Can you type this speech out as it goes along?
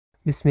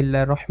بسم اللہ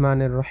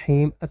الرحمن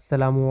الرحیم۔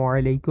 السلام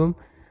علیکم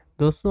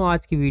دوستوں،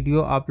 آج کی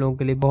ویڈیو آپ لوگوں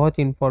کے لیے بہت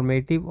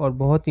انفارمیٹیو اور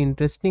بہت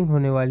انٹرسٹنگ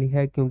ہونے والی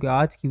ہے، کیونکہ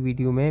آج کی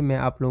ویڈیو میں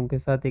آپ لوگوں کے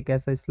ساتھ ایک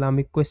ایسا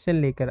اسلامک کویسچن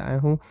لے کر آیا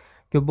ہوں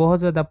جو بہت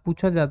زیادہ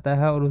پوچھا جاتا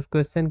ہے، اور اس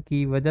کویسچن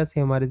کی وجہ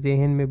سے ہمارے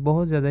ذہن میں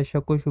بہت زیادہ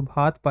شک و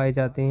شبہات پائے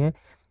جاتے ہیں۔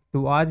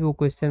 تو آج وہ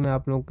کویسچن میں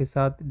آپ لوگوں کے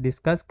ساتھ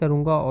ڈسکس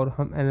کروں گا، اور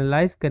ہم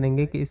انالائز کریں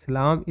گے کہ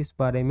اسلام اس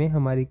بارے میں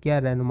ہماری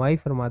کیا رہنمائی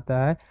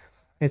فرماتا ہے۔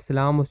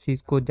 اسلام اس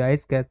چیز کو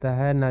جائز کہتا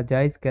ہے،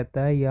 ناجائز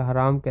کہتا ہے یا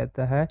حرام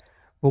کہتا ہے؟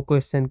 وہ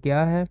کویسچن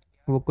کیا ہے؟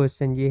 وہ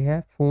کویسچن یہ ہے،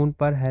 فون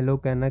پر ہیلو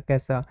کہنا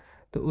کیسا؟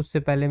 تو اس سے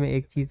پہلے میں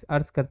ایک چیز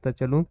عرض کرتا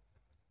چلوں،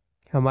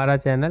 ہمارا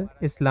چینل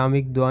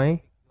اسلامک دعائیں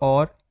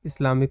اور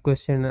اسلامک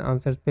کویسچن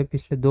آنسرز پہ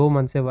پچھلے 2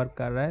 منتھ سے ورک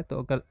کر رہا ہے۔ تو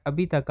اگر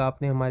ابھی تک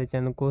آپ نے ہمارے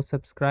چینل کو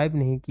سبسکرائب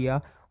نہیں کیا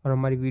اور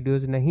ہماری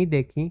ویڈیوز نہیں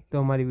دیکھی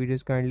تو ہماری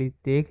ویڈیوز کائنڈلی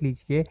دیکھ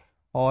لیجئے،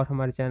 اور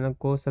ہمارے چینل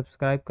کو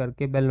سبسکرائب کر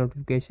کے بیل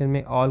نوٹیفیکیشن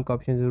میں آل کا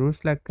آپشن ضرور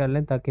سلیکٹ کر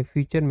لیں، تاکہ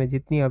فیوچر میں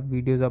جتنی اب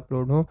ویڈیوز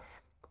اپلوڈ ہوں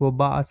وہ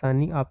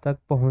بآسانی آپ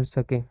تک پہنچ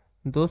سکیں۔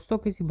 دوستوں،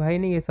 کسی بھائی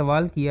نے یہ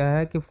سوال کیا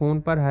ہے کہ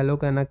فون پر ہیلو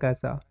کہنا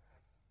کیسا؟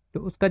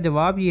 تو اس کا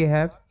جواب یہ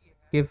ہے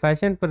کہ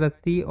فیشن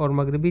پرستی اور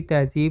مغربی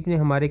تہذیب نے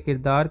ہمارے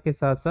کردار کے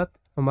ساتھ ساتھ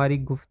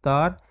ہماری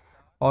گفتار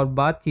اور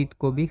بات چیت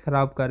کو بھی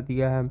خراب کر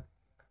دیا ہے۔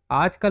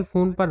 آج کل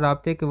فون پر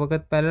رابطے کے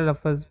وقت پہلا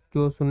لفظ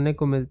جو سننے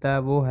کو ملتا ہے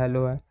وہ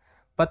ہیلو ہے۔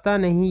 پتہ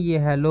نہیں یہ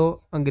ہیلو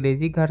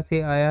انگریزی گھر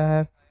سے آیا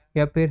ہے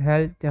یا پھر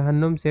ہیل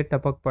جہنم سے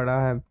ٹپک پڑا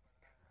ہے۔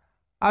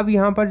 اب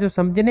یہاں پر جو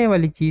سمجھنے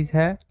والی چیز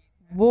ہے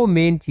وہ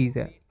مین چیز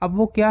ہے۔ اب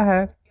وہ کیا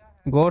ہے؟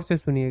 غور سے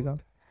سنیے گا۔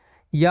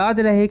 یاد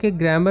رہے کہ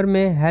گرامر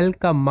میں ہیل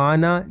کا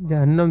معنی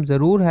جہنم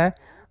ضرور ہے،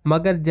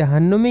 مگر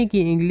جہنمی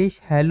کی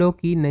انگلش ہیلو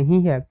کی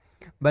نہیں ہے،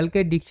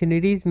 بلکہ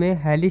ڈکشنریز میں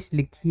ہیلش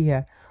لکھی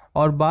ہے،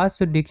 اور بعض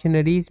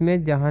ڈکشنریز میں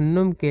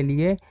جہنم کے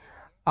لیے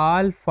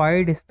آل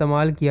فائڈ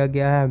استعمال کیا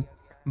گیا ہے۔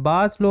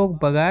 بعض لوگ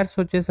بغیر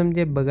سوچے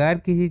سمجھے، بغیر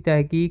کسی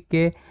تحقیق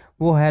کے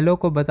وہ ہیلو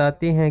کو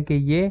بتاتے ہیں کہ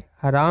یہ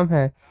حرام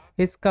ہے،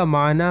 اس کا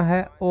معنی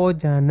ہے او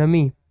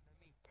جہنمی۔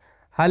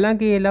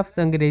 حالانکہ یہ لفظ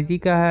انگریزی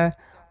کا ہے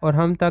اور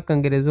ہم تک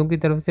انگریزوں کی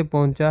طرف سے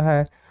پہنچا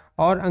ہے،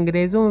 اور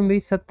انگریزوں میں بھی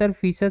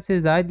 70% سے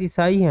زائد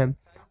عیسائی ہیں،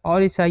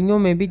 اور عیسائیوں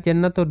میں بھی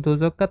جنت اور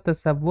دوزخ کا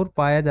تصور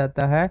پایا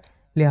جاتا ہے،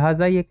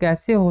 لہٰذا یہ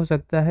کیسے ہو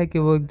سکتا ہے کہ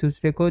وہ ایک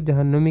دوسرے کو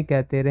جہنمی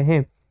کہتے رہیں؟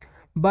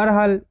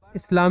 بہرحال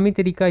اسلامی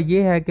طریقہ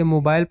یہ ہے کہ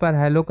موبائل پر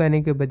ہیلو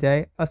کہنے کے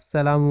بجائے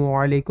السلام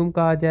علیکم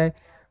کہا جائے۔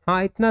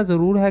 ہاں، اتنا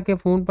ضرور ہے کہ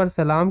فون پر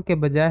سلام کے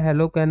بجائے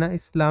ہیلو کہنا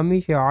اسلامی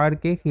شعار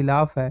کے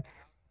خلاف ہے۔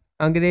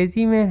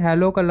 انگریزی میں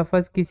ہیلو کا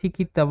لفظ کسی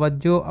کی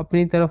توجہ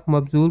اپنی طرف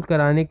مبذول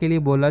کرانے کے لیے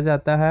بولا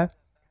جاتا ہے،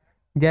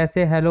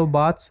 جیسے ہیلو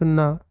بات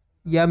سننا،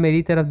 یا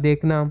میری طرف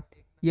دیکھنا،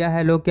 یا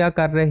ہیلو کیا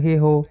کر رہے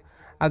ہو۔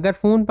 اگر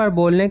فون پر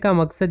بولنے کا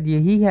مقصد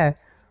یہی ہے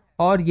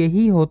اور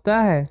یہی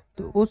ہوتا ہے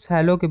تو اس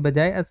ہیلو کے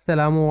بجائے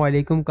السلام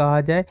علیکم کہا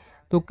جائے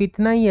تو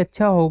کتنا ہی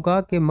اچھا ہوگا،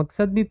 کہ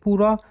مقصد بھی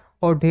پورا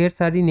اور ڈھیر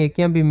ساری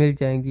نیکیاں بھی مل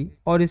جائیں گی،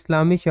 اور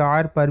اسلامی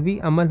شعار پر بھی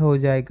عمل ہو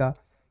جائے گا۔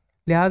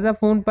 لہٰذا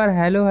فون پر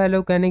ہیلو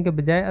ہیلو کہنے کے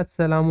بجائے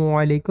السلام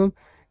علیکم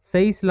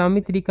صحیح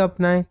اسلامی طریقہ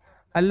اپنائیں۔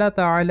 اللہ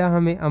تعالی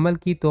ہمیں عمل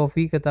کی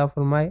توفیق عطا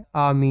فرمائے،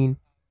 آمین۔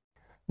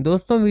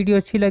 دوستوں، ویڈیو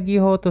اچھی لگی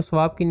ہو تو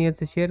ثواب کی نیت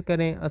سے شیئر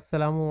کریں۔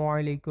 السلام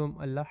علیکم،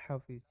 اللہ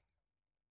حافظ۔